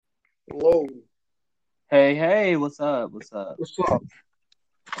Hello, Hey, hey, what's up? What's up? what's up?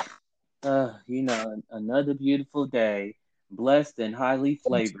 Another beautiful day, blessed and highly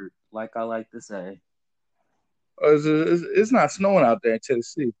flavored, like I like to say. It's not snowing out there in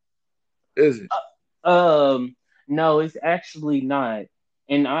Tennessee, is it? Um, no, it's actually not.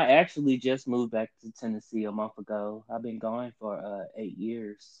 And I actually just moved back to Tennessee a month ago. I've been gone for 8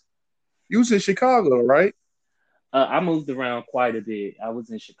 years. You was in Chicago, right? I moved around quite a bit. I was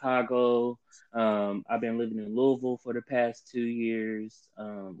in Chicago. I've been living in Louisville for the past 2 years.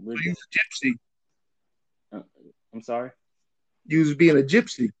 So Lived you in. was a gypsy. Uh, I'm sorry. You was being a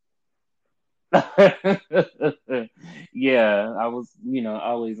gypsy. Yeah, I was,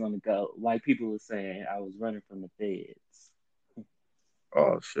 always on the go. Like people were saying, I was running from the feds.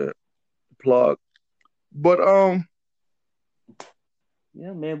 Oh shit, plug. But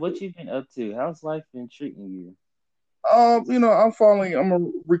Yeah, man, what you been up to? How's life been treating you?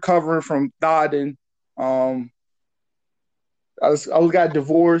 I'm recovering from Dodden. Um, I got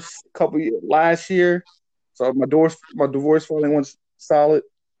divorced a couple years last year, so my divorce finally went solid.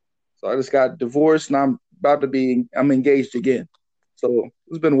 So I just got divorced, and I'm engaged again. So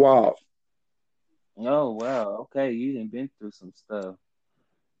it's been wild. Oh, wow. Okay, you done been through some stuff.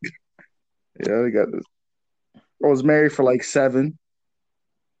 Yeah, I was married for like seven.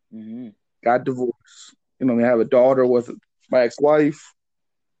 Hmm. Got divorced. I have a daughter with my ex-wife.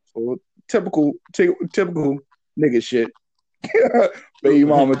 So typical nigga shit. Baby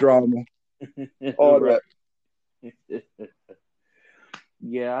mama drama, all Right. that.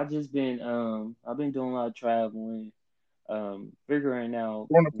 Yeah, I've been doing a lot of traveling, figuring out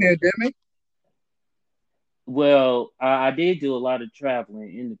During the what. pandemic, Well, I did do a lot of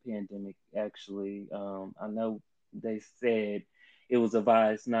traveling in the pandemic, actually. I know they said it was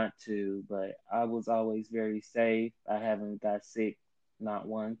advised not to, but I was always very safe. I haven't got sick, not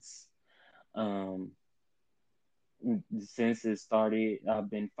once. Um, since it started, I've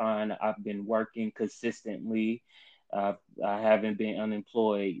been fine. I've been working consistently. I haven't been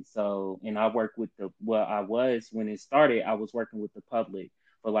unemployed. So, and I work with I was, when it started, I was working with the public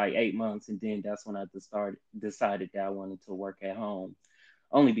for like 8 months. And then that's when decided that I wanted to work at home,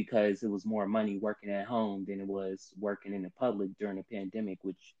 only because it was more money working at home than it was working in the public during the pandemic,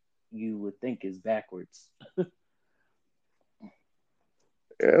 which you would think is backwards.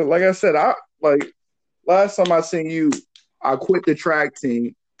 yeah, like I said, I like last time I seen you, I quit the track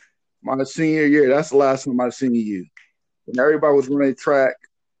team my senior year. That's the last time I seen you. And everybody was running track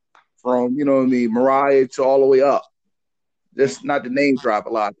from what I mean, Mariah to all the way up. Just not to name drop a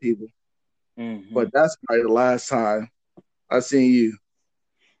lot of people, Mm-hmm. but that's probably the last time I seen you.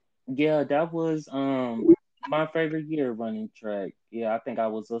 Yeah, that was my favorite year running track. Yeah, I think I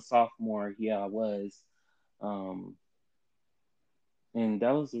was a sophomore. Yeah, I was. Um and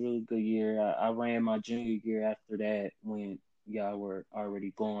that was a really good year. I ran my junior year after that when y'all were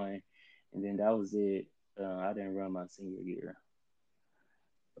already going, and then that was it. I didn't run my senior year.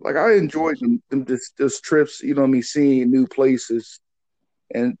 Like I enjoyed this trips, seeing new places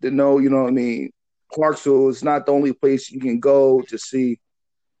and to know, Clarksville is not the only place you can go to see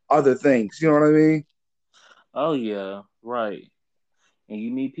other things. You know what I mean? Oh yeah, right. And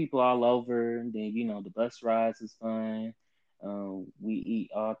you meet people all over. And then the bus rides is fun. We eat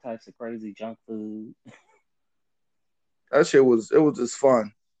all types of crazy junk food. That shit was it was just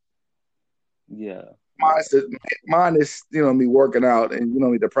fun. Yeah, yeah. Mine's, mine is me working out and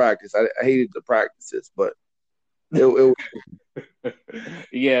the practice. I hated the practices, but it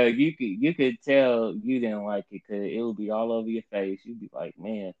Yeah, you could tell you didn't like it because it would be all over your face. You'd be like,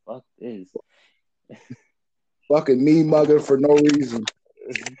 man, fuck this. fucking me mugging for no reason.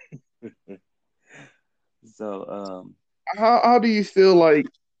 So, How do you feel like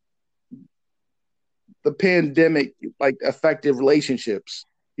the pandemic like affected relationships?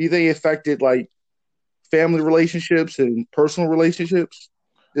 Do you think it affected like family relationships and personal relationships?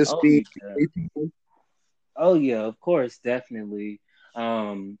 This oh being yeah, people. oh yeah, of course, definitely.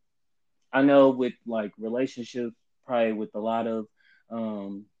 Um, I know with like relationships, probably with a lot of,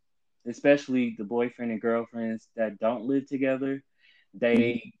 um, especially the boyfriend and girlfriends that don't live together,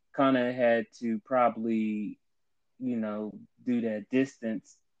 they kind of had to probably do that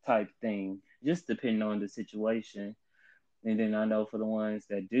distance type thing, just depending on the situation. And then I know for the ones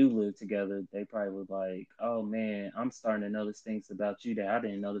that do live together, they probably was like, oh man, I'm starting to notice things about you that I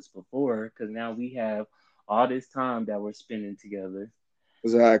didn't notice before because now we have all this time that we're spending together.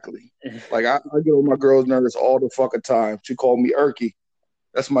 Exactly. Like I get on my girl's nerves all the fucking time. She called me Erky.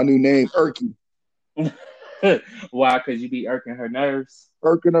 That's my new name, Erky. Why? Because you be irking her nerves.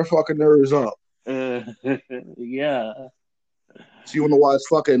 Irking her fucking nerves up. Uh, yeah. So you want to watch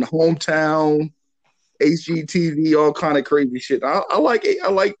fucking Hometown, HGTV, all kind of crazy shit. I like it. I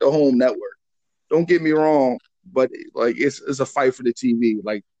like the home network. Don't get me wrong, but like it's a fight for the TV.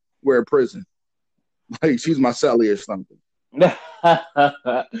 Like we're in prison. Like she's my celly or something.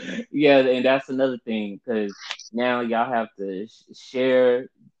 Yeah, and that's another thing because now y'all have to share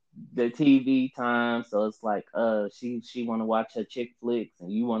the TV time. So it's like, she want to watch her chick flicks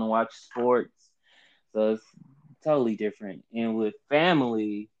and you want to watch sports. So it's totally different. And with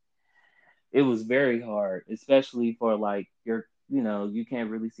family, it was very hard, especially for like you can't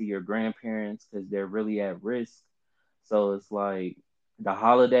really see your grandparents because they're really at risk. So it's like the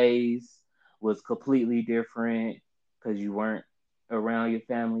holidays was completely different because you weren't around your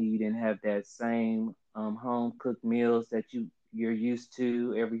family. You didn't have that same home cooked meals that you're used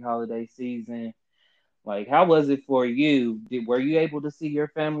to every holiday season. Like, how was it for you? Were you able to see your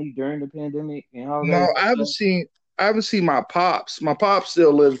family during the pandemic and No, holidays and stuff? I haven't seen my pops. My pops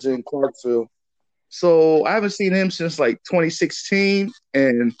still lives in Clarksville. So I haven't seen him since like 2016.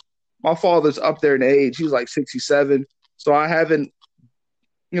 And my father's up there in age. He's like 67. So I haven't,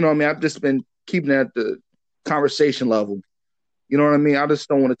 what I mean, I've just been keeping it at the conversation level. You know what I mean? I just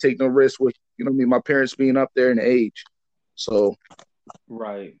don't want to take no risk with, what I mean, my parents being up there in age. So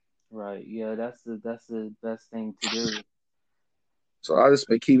Right, right. Yeah, that's the best thing to do. I just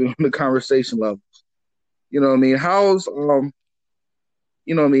been keeping on the conversation level. You know what I mean? How's what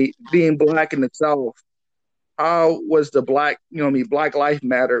I mean, being black in itself, how was the black, Black Lives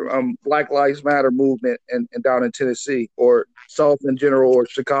Matter movement and down in Tennessee or South in general or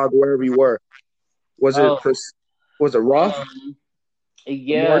Chicago, wherever you were? Was it Oh, was it rough? um,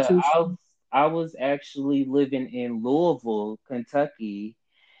 The yeah, marches? I was actually living in Louisville, Kentucky,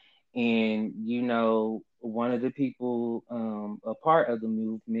 and one of the people, a part of the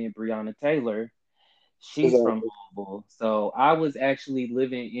movement, Breonna Taylor, she's from Exactly. Louisville. So I was actually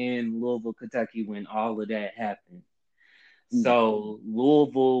living in Louisville, Kentucky when all of that happened. So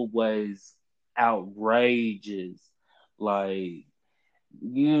Louisville was outrageous. Like,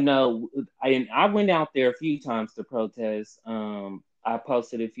 I went out there a few times to protest. I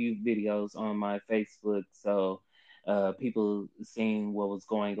posted a few videos on my Facebook, so people seeing what was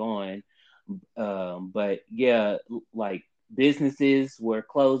going on. But yeah, like businesses were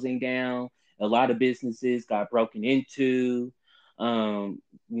closing down. A lot of businesses got broken into.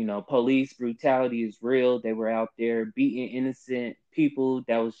 Police brutality is real. They were out there beating innocent people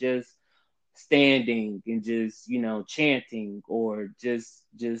that was just standing and just chanting or just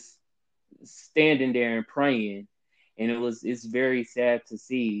standing there and praying, and it's very sad to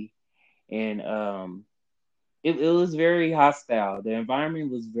see. And it was very hostile. The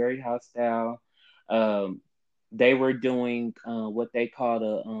environment was very hostile. um they were doing what they called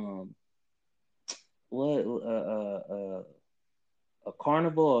what a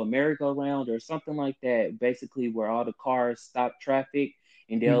carnival, a merry-go-round, or something like that. Basically, where all the cars stop traffic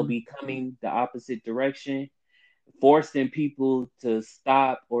and they'll Mm-hmm. be coming the opposite direction, forcing people to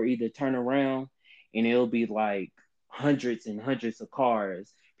stop or either turn around, and it'll be like hundreds and hundreds of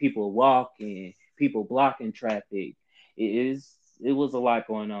cars, people walking, people blocking traffic. It was a lot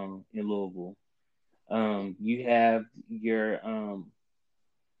going on in Louisville. You have your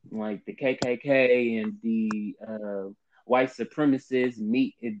like the KKK and the white supremacists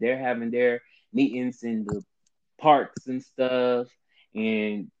meet. They're having their meetings in the parks and stuff,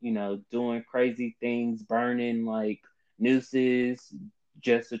 and doing crazy things, burning like nooses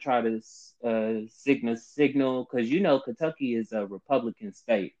just to try to signal because Kentucky is a Republican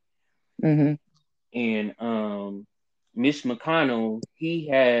state, Mm-hmm. and Mitch McConnell, he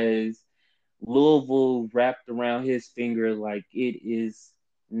has Louisville wrapped around his finger like it is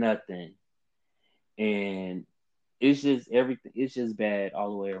nothing, and it's just everything. It's just bad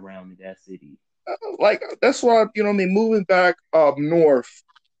all the way around in that city. Like that's why moving back up north,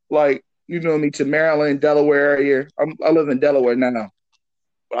 like to Maryland, Delaware area. I live in Delaware now.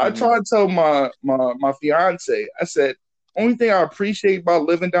 But I Hmm. try to tell my fiance, I said, only thing I appreciate about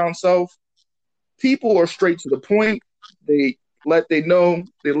living down south, people are straight to the point. They they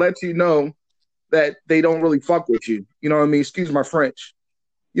let you know that they don't really fuck with you. You know what I mean? Excuse my French.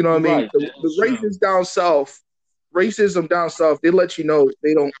 You know what I mean? Right, that The is true. racism down south, they let you know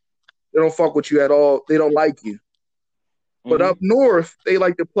they don't fuck with you at all. They don't like you. But Hmm. up north, they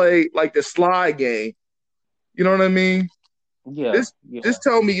like to play like the sly game. You know what I mean? Yeah, Just yeah, just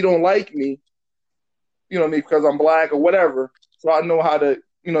tell me you don't like me, what I mean, because I'm black or whatever, so I know how to,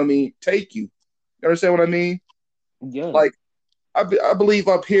 what I mean, take you. You understand what I mean? yeah. Like I believe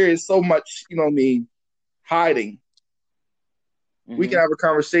up here is so much, what I mean, hiding. We can Hmm. have a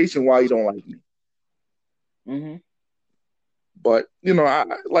conversation why you don't like me. Hmm. But I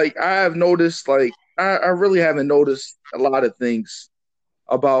have noticed I really haven't noticed a lot of things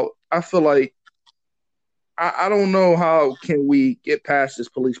about. I feel like I don't know how can we get past this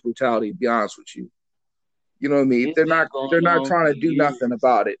police brutality. To be honest with you, you know what I mean. It's been They're going not on trying for to do nothing years.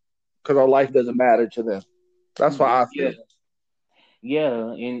 about it because our life doesn't matter to them. That's what I Yeah, feel.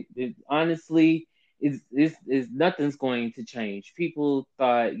 yeah, and honestly, is nothing's going to change. People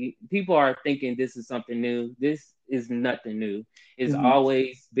are thinking this is something new. This is nothing new. It's Hmm.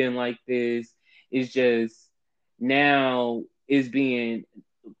 always been like this. It's just now is being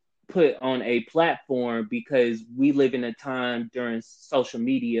put on a platform because we live in a time during social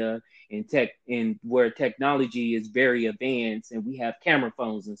media and tech and where technology is very advanced and we have camera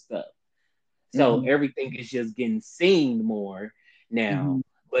phones and stuff. So Hmm. everything is just getting seen more Hmm. now.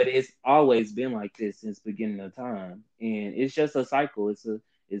 But it's always been like this since beginning of time. And it's just a cycle. It's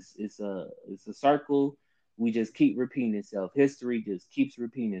a circle. We just keep repeating itself. History just keeps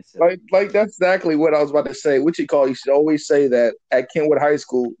repeating itself. Like that's exactly what I was about to say. What you call? You should always say that at Kenwood High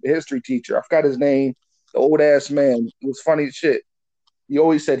School, the history teacher, I forgot his name, the old ass man, it was funny as shit. He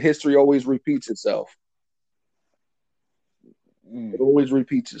always said history always repeats itself. It Mm. always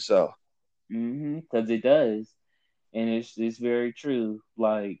repeats itself. Because it does. And it's very true.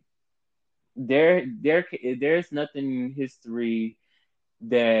 Like there's nothing in history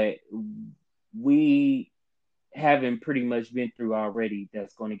that we haven't pretty much been through already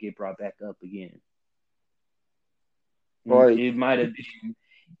that's going to get brought back up again. Like,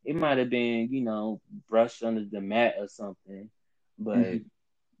 It might have been brushed under the mat or something, but mhm,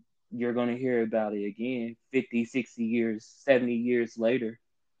 you're going to hear about it again 50, 60 years, 70 years later.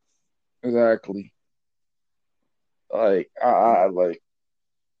 exactly.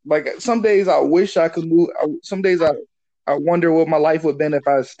 Like some days I wish I could move. Some days I wonder what my life would have been if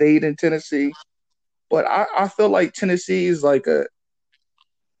I stayed in Tennessee. But I feel like Tennessee is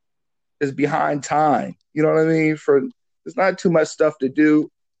is behind time. You know what I mean? There's not too much stuff to do.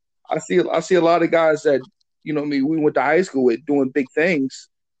 I see a lot of guys that me we went to high school with doing big things,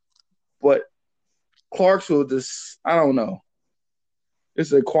 but Clarksville just I don't know.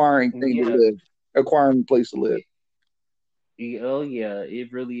 It's an acquiring thing to Yeah, live, acquiring place to live. oh yeah,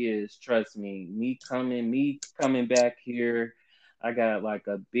 it really is. Trust me. Me coming back here, I got like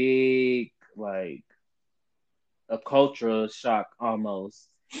a big like a cultural shock almost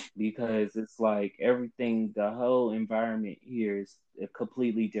because it's like everything, the whole environment here is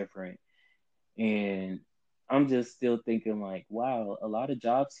completely different. And I'm just still thinking like, wow, a lot of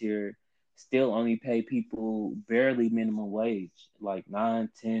jobs here still only pay people barely minimum wage, like $9,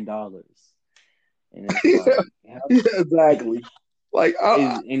 $10. And it's Yeah, like, how yeah, exactly. Like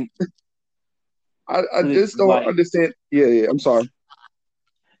is in I just don't like, understand. Yeah, yeah. I'm sorry.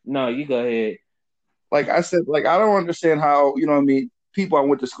 no, you go ahead. Like I said, like I don't understand how what I mean. People I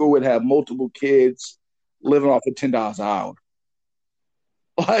went to school with have multiple kids living off of $10 an hour.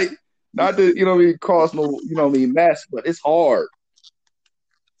 Like not to what I mean cause no what I mean mess, but it's hard.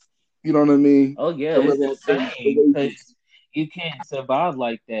 You know what I mean Oh yeah, to live it's off the insane because wages. you can't survive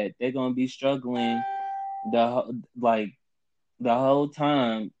like that. They're gonna be struggling like the whole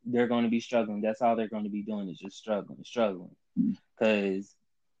time. They're gonna be struggling. That's all they're gonna be doing is just struggling, struggling. Because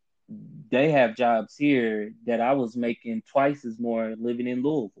they have jobs here that I was making twice as more living in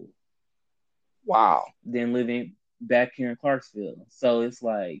Louisville Wow. than living back here in Clarksville. So it's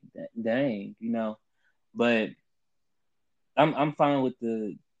like, dang. But I'm fine with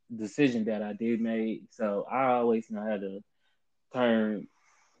the decision that I did make. So I always know how to turn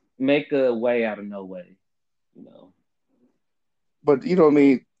make a way out of no way. You know. But you know what I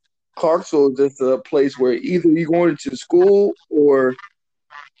mean. Clarksville is just a place where either you're going to school or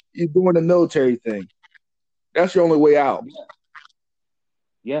you're doing the military thing. That's your only way out. Yeah.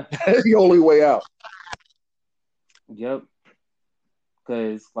 Yeah. That's the only way out. Yep.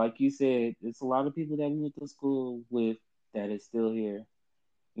 Because, like you said, it's a lot of people that we went to school with that is still here.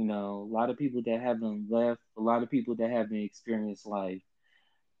 A lot of people that haven't left, a lot of people that haven't experienced life.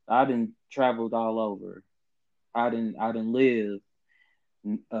 I done traveled all over. I done lived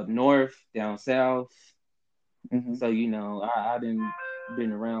up north, down south. Hmm. So, I done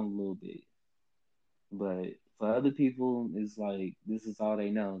been around a little bit. But for other people, it's like this is all they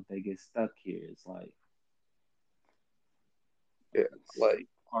know. They get stuck here. It's like Yeah, like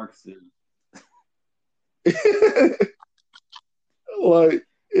Clarksville. like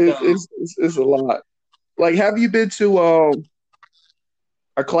So it's a lot. Like, have you been to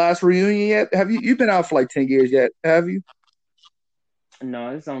a class reunion yet? Have you've been out for like 10 years yet? Have you? no,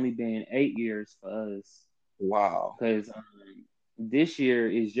 it's only been 8 years for us Wow. because this year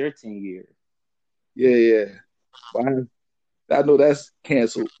is your 10 year. Yeah, yeah. Wow. I know that's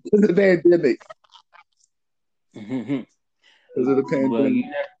canceled. The pandemic. Because of the Well, pandemic.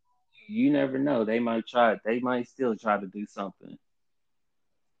 you never know. They might try. They might still try to do something.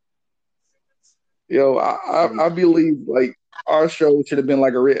 Yo, I Yeah. believe like our show should have been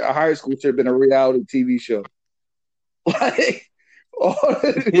like a high school should have been a reality TV show. Like all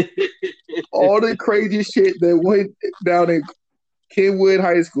the, all the crazy shit that went down in Kenwood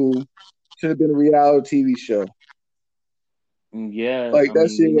High School should have been a reality TV show. Yeah, Like I that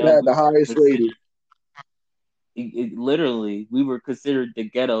mean, shit would have the we were highest considered rating. literally we were considered the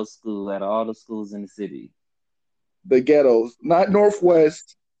ghetto school out of all the schools in the city. The ghettos, not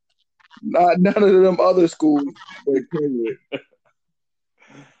Northwest, not none of them other schools, but Kenwood.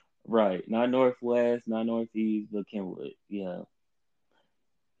 Right, not Northwest, not Northeast, but Kenwood. Yeah,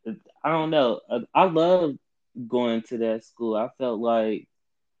 I don't know. I love going to that school. I felt like,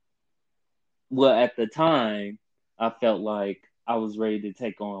 well, at the time, I felt like I was ready to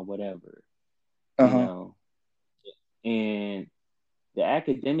take on whatever, Uh you huh. know, and the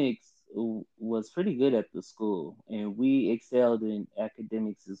academics was pretty good at the school, and we excelled in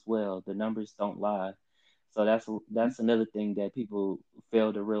academics as well. The numbers don't lie, so that's another thing that people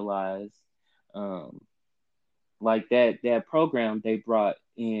fail to realize. Um, like that program they brought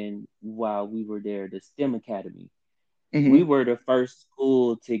in while we were there, the STEM Academy. We Hmm. were the first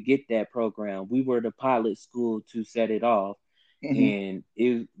school to get that program. We were the pilot school to set it off. Hmm. And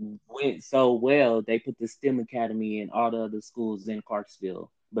it went so well, they put the STEM Academy in all the other schools in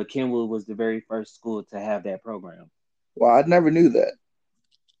Clarksville. But Kenwood was the very first school to have that program. Well, I never knew that,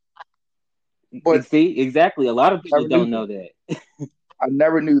 but See, exactly. A lot of people never knew don't that. know that. I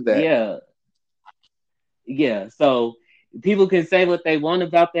never knew that. Yeah, yeah. So people can say what they want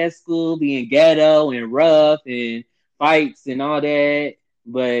about that school being ghetto and rough and fights and all that,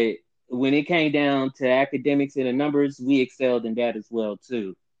 but when it came down to academics and the numbers, we excelled in that as well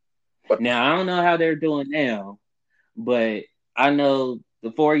too. But Now I don't know how they're doing now, but I know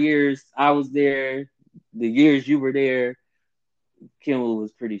the 4 years I was there, the years you were there, Kenwood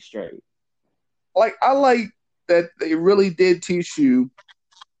was pretty straight. like I like that they really did teach you,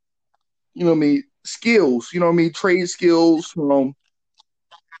 you know what I mean, skills, you know what I mean, trade skills from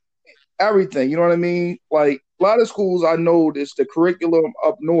everything, you know what I mean? Like a lot of schools I noticed the curriculum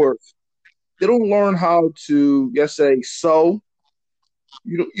up north, they don't learn how to, let's say, sew.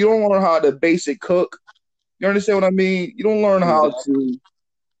 You don't learn how to basic cook. You understand what I mean? You don't learn how Exactly. to,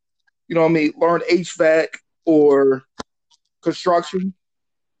 you know what I mean, learn HVAC or construction.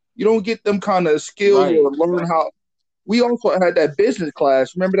 You don't get them kind of skills Right. or learn how. We also had that business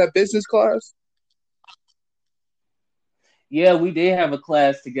class. Remember that business class? Yeah, we did have a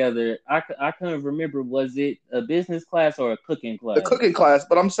class together. I couldn't remember, was it a business class or a cooking The cooking class? class,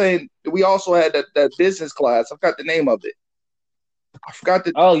 but I'm saying we also had that business class. I forgot the name of it. I forgot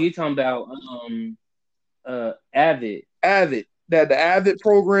the Oh, you talking about Avid. Avid. That the Avid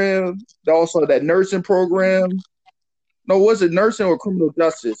program. Also that nursing program. No, was it nursing or criminal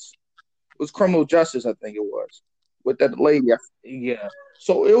justice? It was criminal justice, I think it was, with that lady. Yeah.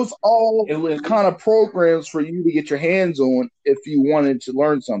 So it was all It was kind of programs for you to get your hands on if you wanted to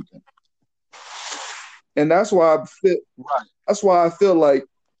learn something. And right. that's why I feel like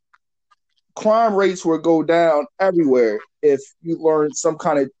crime rates would go down everywhere if you learn some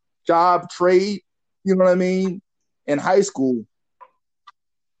kind of job trade, you know what I mean, in high school.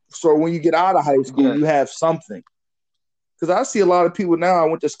 So when you get out of high school, Yeah. you have something. Because I see a lot of people now I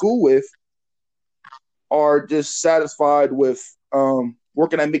went to school with are just satisfied with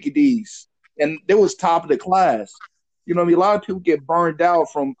working at Mickey D's. And they was top of the class. You know what I mean? A lot of people get burned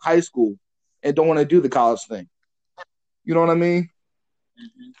out from high school and don't want to do the college thing. You know what I mean?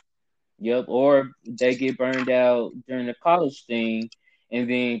 Mhm. Yep. Or they get burned out during the college thing and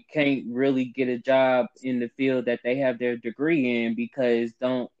then can't really get a job in the field that they have their degree in because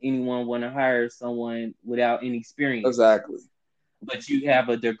don't anyone want to hire someone without any experience. Exactly. But you have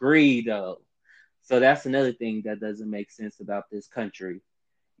a degree though. So that's another thing that doesn't make sense about this country.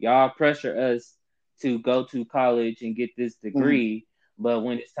 Y'all pressure us to go to college and get this Mm-hmm. degree, but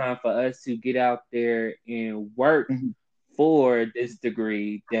when it's time for us to get out there and work Mm-hmm. for this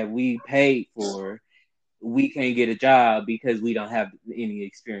degree that we paid for, we can't get a job because we don't have any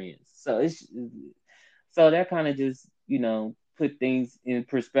experience. So that kind of just put things in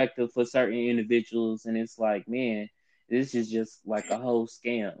perspective for certain individuals, and it's like, man, this is just like a whole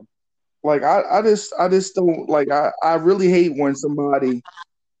scam. Like I just don't like I really hate when somebody,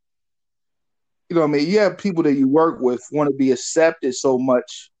 you know what I mean, you have people that you work with want to be accepted so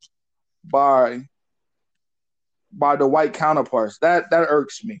much by the white counterparts. That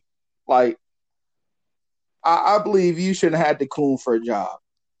irks me. Like I believe you shouldn't have had to coon for a job.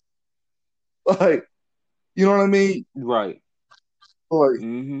 Like, you know what I mean? Right. Like,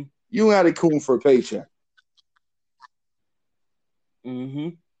 Mm-hmm. you had to coon for a paycheck. Mm-hmm.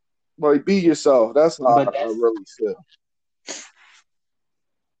 Like, be yourself. That's how But I really feel.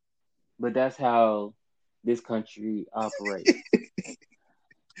 that's how this country operates.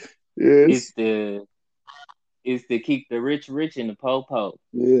 It's Yes. the it's to keep the rich rich and the po po.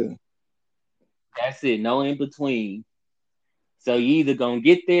 Yeah. That's it. No in between. So you either gonna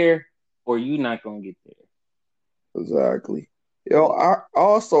get there or you not gonna get there. Exactly. I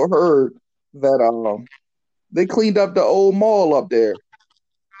also heard that they cleaned up the old mall up there.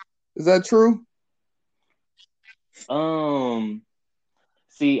 Is that true? Um,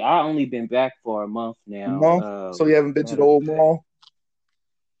 See, I only been back for a month A now. month? So you haven't been to the Matter of old fact, mall?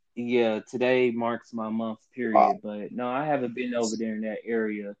 yeah, today marks my month Wow. period, but no, I haven't been over there in that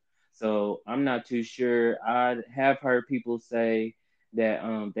area, so I'm not too sure. I have heard people say that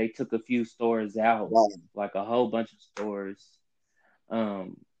they took a few stores out, Wow. like a whole bunch of stores,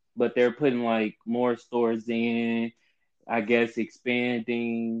 um, but they're putting like more stores in, I guess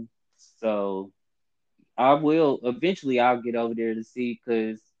expanding. So I will eventually. I'll get over there to see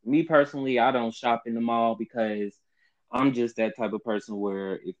because me personally, I don't shop in the mall because I'm just that type of person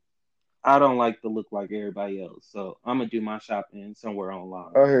where if I don't like to look like everybody else, so I'm gonna do my shopping somewhere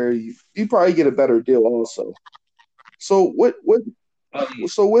online. I hear you. You probably get a better deal also. So Oh yeah.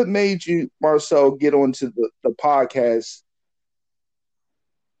 what made you, Marcel, get onto the podcast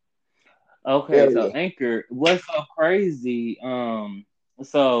Okay, so area? Anchor, what's so crazy?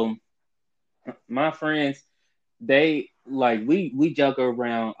 So my friends, they like we joke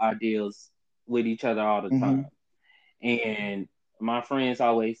around ideas with each other all the Hmm. time, and my friends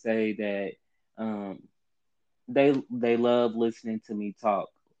always say that um they love listening to me talk.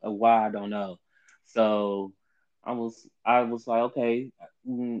 Why I don't know. So I was like, okay,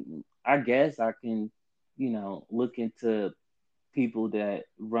 I guess I can, look into people that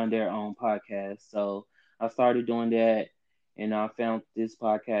run their own podcast. So I started doing that, and I found this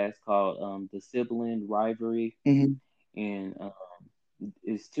podcast called the Sibling Rivalry, Hmm. and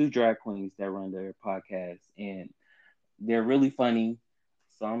it's two drag queens that run their podcast, and they're really funny.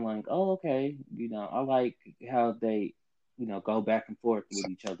 So I'm like, oh, okay. I like how they, go back and forth with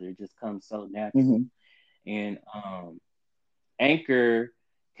each other. It just comes so natural. Hmm. And Anchor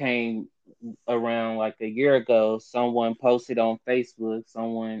came around like a year ago. Someone posted on Facebook,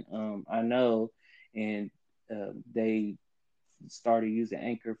 someone I know, and they started using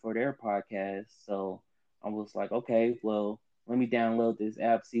Anchor for their podcast. So I was like, okay, well, let me download this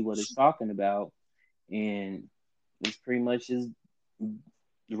app, see what it's talking about, and it's pretty much just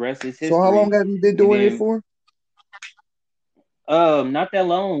the rest is So how long history. have you been And doing it then for? not that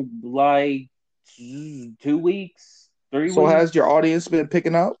long, like 2 weeks, three So has weeks. your audience been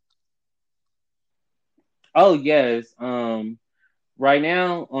picking up? Oh yes. Right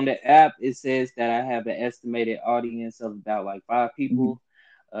now on the app it says that I have an estimated audience of about like five Hmm. people.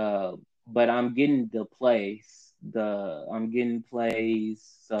 Uh, but I'm getting the plays. I'm getting plays,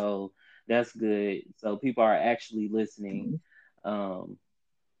 so that's good. So people are actually listening. Um,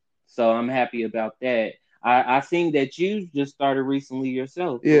 so I'm happy about that. I seen that you just started recently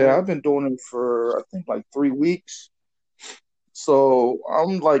yourself, Yeah, I've correct? been doing it for I think like 3 weeks. So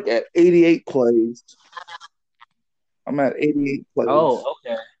I'm like at 88 plays. I'm at 88 plays. Oh,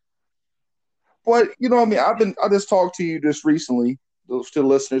 okay. But you know what I mean? I just talked to you just recently, those to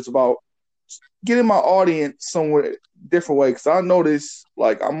listeners about getting my audience somewhere different way. Cause I notice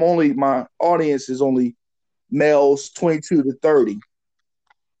like my audience is only males 22 to 30.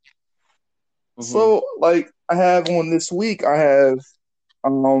 Hmm. So like I have on this week, I have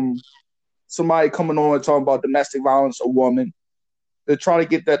um somebody coming on and talking about domestic violence, a woman. They're trying to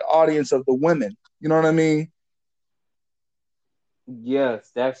get that audience of the women. You know what I mean?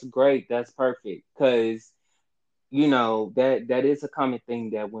 Yes, that's great. That's perfect. Because that is a common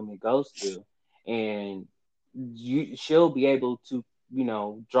thing that women goes through, and she'll be able to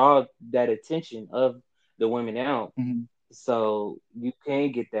draw that attention of the women out, Mm-hmm. so you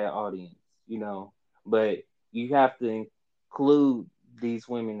can get that audience. But you have to include these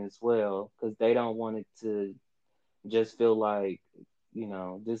women as well because they don't want it to just feel like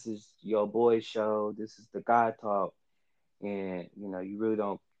this is your boy show, this is the guy talk, and you really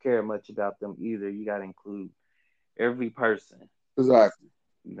don't care much about them either. You got to include every person. Exactly.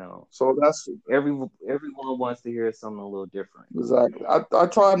 You know, So that's every everyone wants to hear something a little different. exactly. I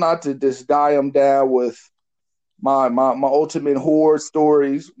try not to just die them down with my ultimate horror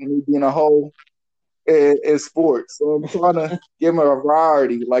stories, me being a hoe in sports. So I'm trying to give them a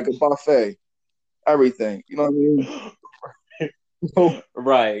variety, like a buffet. everything. You know what I mean? So,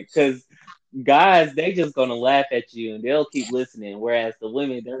 Right, because guys, they just gonna laugh at you and they'll keep listening. Whereas the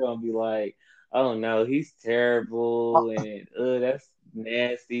women, they're gonna be like, "Oh no, he's terrible," and that's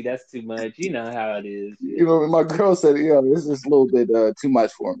nasty. That's too much. You know how it is. you Yeah. know, my girl said, "Yeah, this is a little bit too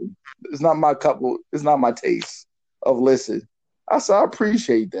much for me. It's not my cup. It's not my taste of listen." I said, "I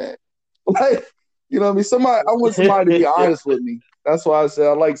appreciate that." Like, you know what I mean? I want somebody to be honest with me. That's why I said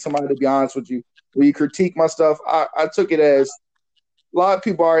I like somebody to be honest with you. When you critique my stuff, I took it as a lot of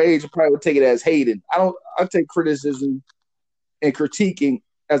people our age probably would take it as hating. I don't. I take criticism and critiquing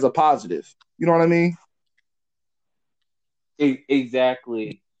as a positive. You know what I mean?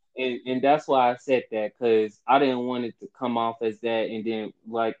 Exactly. And that's why I said that because I didn't want it to come off as that, and then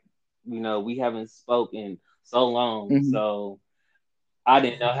like we haven't spoken so long, Mm-hmm. so I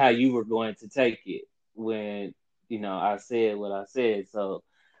didn't know how you were going to take it when I said what I said. So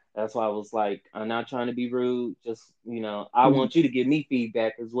that's why I was like, I'm not trying to be rude. Just I Mm-hmm. want you to give me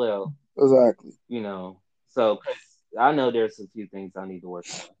feedback as well. Exactly. So 'cause I know there's a few things I need to work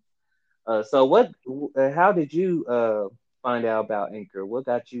on. So what? How did you find out about Anchor? What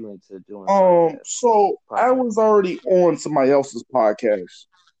got you into doing So I was podcasting? already on somebody else's podcast,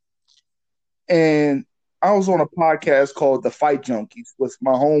 and I was on a podcast called The Fight Junkies with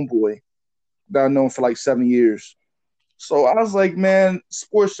my homeboy that I've known for like 7 years. So I was like, man,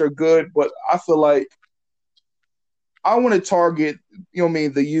 sports are good, but I feel like I want to target, you know what I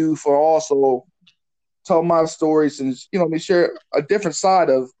mean, the youth, or also tell my stories and share a different side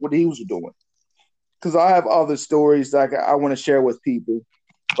of what he was doing. Because I have other stories that I want to share with people,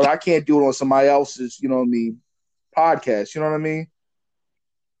 but I can't do it on somebody else's, you know what I mean, podcast. You know what I mean?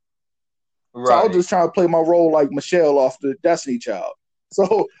 So I was Right. just trying to play my role like Michelle off the Destiny Child.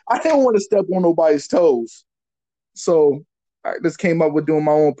 So I didn't want to step on nobody's toes. So I just came up with doing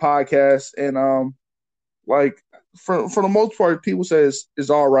my own podcast, and like for the most part, people say it's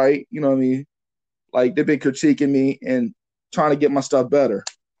all right. You know what I mean? Like they've been critiquing me and trying to get my stuff better.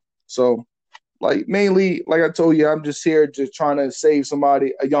 So like mainly, like I told you, I'm just here just trying to save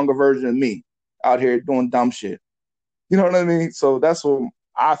somebody, a younger version of me, out here doing dumb shit. You know what I mean? So that's what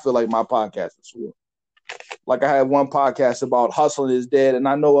I feel like my podcast is for. Like I had one podcast about hustling is dead, and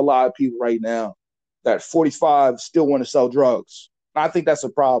I know a lot of people right now that 45 still want to sell drugs. And I think that's a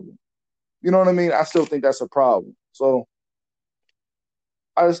problem. You know what I mean? I still think that's a problem. So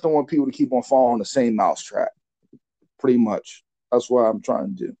I just don't want people to keep on following the same mousetrap. Pretty much, that's what I'm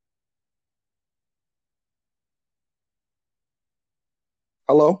trying to do.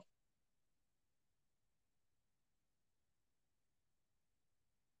 Hello.